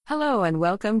Hello and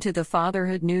welcome to the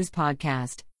Fatherhood News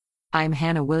Podcast. I'm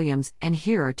Hannah Williams, and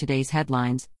here are today's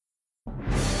headlines.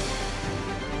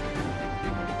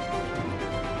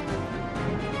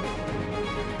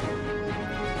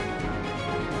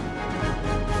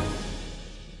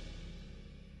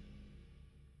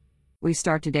 We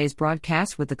start today's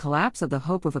broadcast with the collapse of the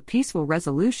hope of a peaceful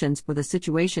resolution for the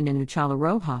situation in Uchala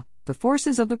Roja. The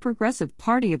forces of the Progressive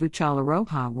Party of Uchala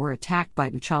Roja were attacked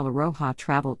by Uchala Roja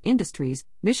Travel Industries.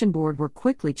 Mission board were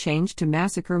quickly changed to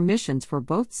massacre missions for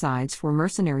both sides for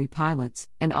mercenary pilots.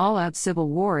 An all-out civil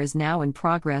war is now in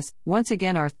progress. Once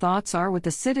again, our thoughts are with the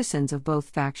citizens of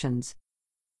both factions.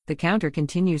 The counter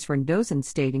continues for Ndosan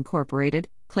State Incorporated,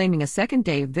 claiming a second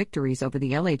day of victories over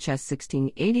the LHS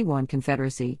 1681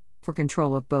 Confederacy for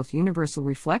control of both Universal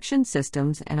Reflection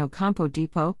Systems and Ocampo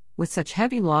Depot. With such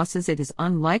heavy losses, it is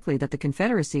unlikely that the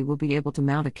Confederacy will be able to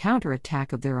mount a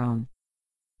counterattack of their own.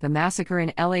 The massacre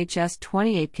in LHS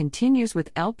 28 continues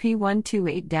with LP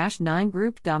 128-9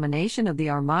 group domination of the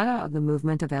Armada of the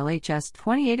movement of LHS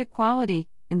 28 Equality.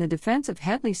 In the defense of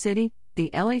Headley City, the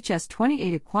LHS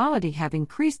 28 Equality have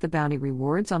increased the bounty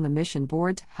rewards on the mission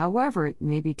boards. However, it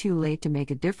may be too late to make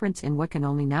a difference in what can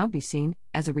only now be seen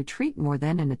as a retreat more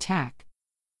than an attack.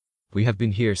 We have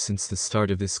been here since the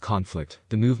start of this conflict.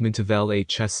 The movement of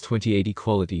LHS 28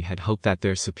 Equality had hoped that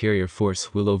their superior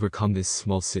force will overcome this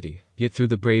small city. Yet through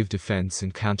the brave defense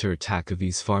and counterattack of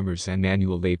these farmers and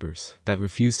manual laborers that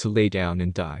refuse to lay down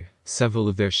and die, several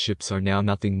of their ships are now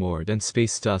nothing more than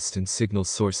space dust and signal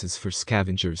sources for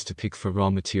scavengers to pick for raw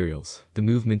materials. The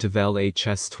movement of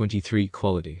LHS 23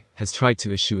 Equality has tried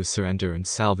to issue a surrender and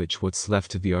salvage what's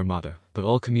left of the Armada, but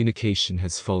all communication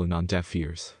has fallen on deaf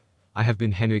ears. I have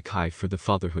been Henrik Hai for the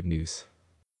Fatherhood News.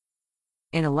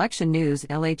 In election news,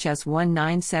 LHS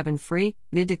 197 Free,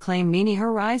 bid to claim Mini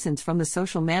Horizons from the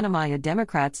Social Manamaya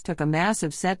Democrats took a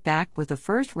massive setback with the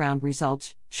first round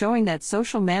results, showing that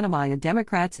Social Manamaya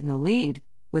Democrats in the lead,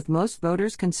 with most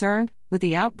voters concerned, with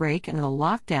the outbreak and a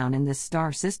lockdown in this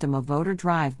star system, a voter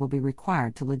drive will be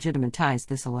required to legitimize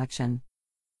this election.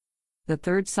 The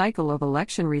third cycle of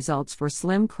election results for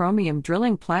Slim Chromium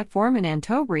drilling platform in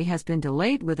Antobri has been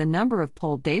delayed, with a number of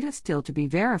poll data still to be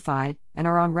verified and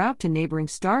are en route to neighboring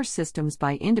star systems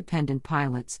by independent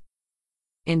pilots.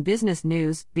 In business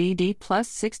news, BD plus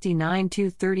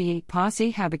 69238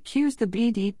 posse have accused the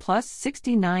BD plus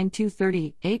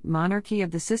 69238 monarchy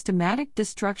of the systematic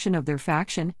destruction of their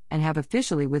faction and have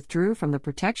officially withdrew from the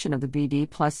protection of the BD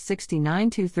plus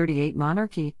 69238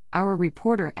 monarchy. Our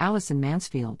reporter Allison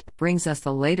Mansfield brings us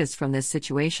the latest from this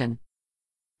situation.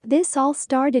 This all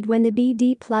started when the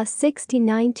BD plus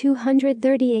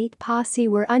 69238 posse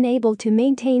were unable to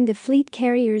maintain the fleet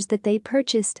carriers that they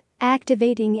purchased,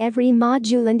 activating every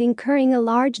module and incurring a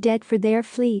large debt for their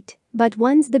fleet. But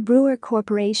once the Brewer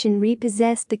Corporation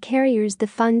repossessed the carriers, the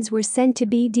funds were sent to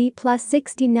BD plus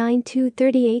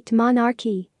 69238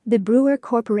 Monarchy. The Brewer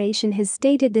Corporation has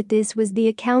stated that this was the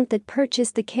account that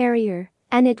purchased the carrier,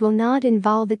 and it will not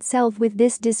involve itself with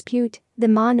this dispute. The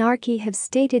Monarchy have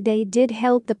stated they did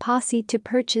help the posse to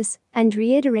purchase and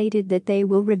reiterated that they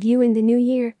will review in the new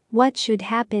year what should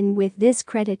happen with this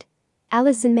credit.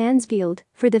 Allison Mansfield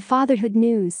for the Fatherhood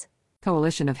News.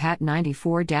 Coalition of HAT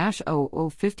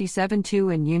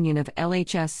 94-00572 and Union of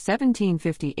LHS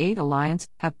 1758 Alliance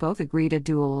have both agreed a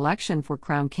dual election for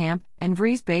Crown Camp and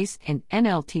Vries Base in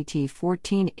NLTT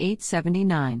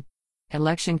 14879.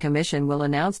 Election Commission will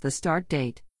announce the start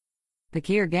date. The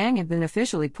Kier Gang have been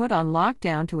officially put on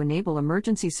lockdown to enable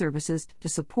emergency services to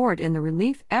support in the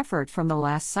relief effort from the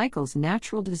last cycle's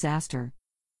natural disaster.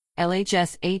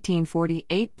 LHS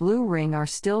 1848 Blue Ring are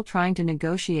still trying to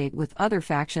negotiate with other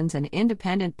factions and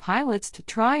independent pilots to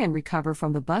try and recover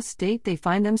from the bus state they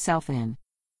find themselves in.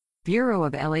 Bureau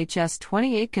of LHS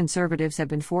 28 conservatives have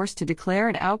been forced to declare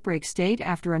an outbreak state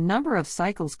after a number of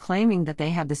cycles, claiming that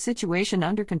they have the situation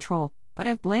under control, but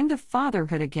have blamed the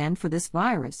Fatherhood again for this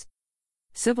virus.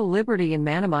 Civil liberty in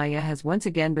Manamaya has once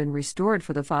again been restored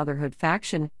for the Fatherhood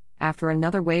faction, after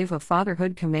another wave of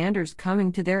Fatherhood commanders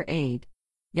coming to their aid.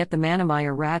 Yet the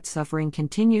Manamaya rat suffering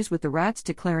continues, with the rats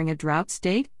declaring a drought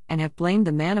state and have blamed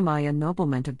the Manamaya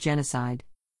noblemen of genocide.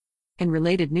 In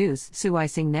related news, Suai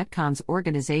Singh Netcom's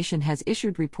organization has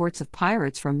issued reports of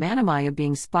pirates from Manamaya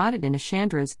being spotted in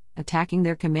Ashandras, attacking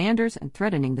their commanders and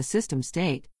threatening the system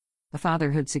state. The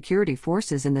Fatherhood security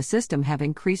forces in the system have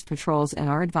increased patrols and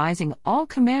are advising all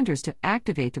commanders to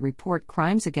activate the Report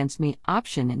Crimes Against Me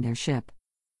option in their ship.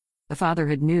 The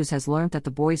Fatherhood News has learned that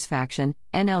the Boys faction,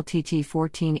 NLTT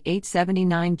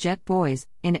 14879 Jet Boys,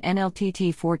 in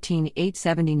NLTT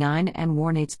 14879 and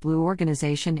Warnates Blue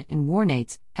Organization in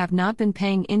Warnates, have not been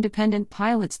paying independent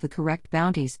pilots the correct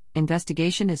bounties.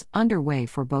 Investigation is underway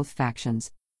for both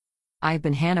factions. I've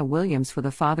been Hannah Williams for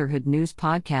the Fatherhood News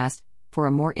podcast. For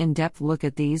a more in-depth look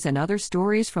at these and other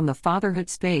stories from the fatherhood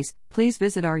space, please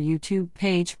visit our YouTube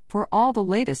page for all the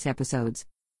latest episodes.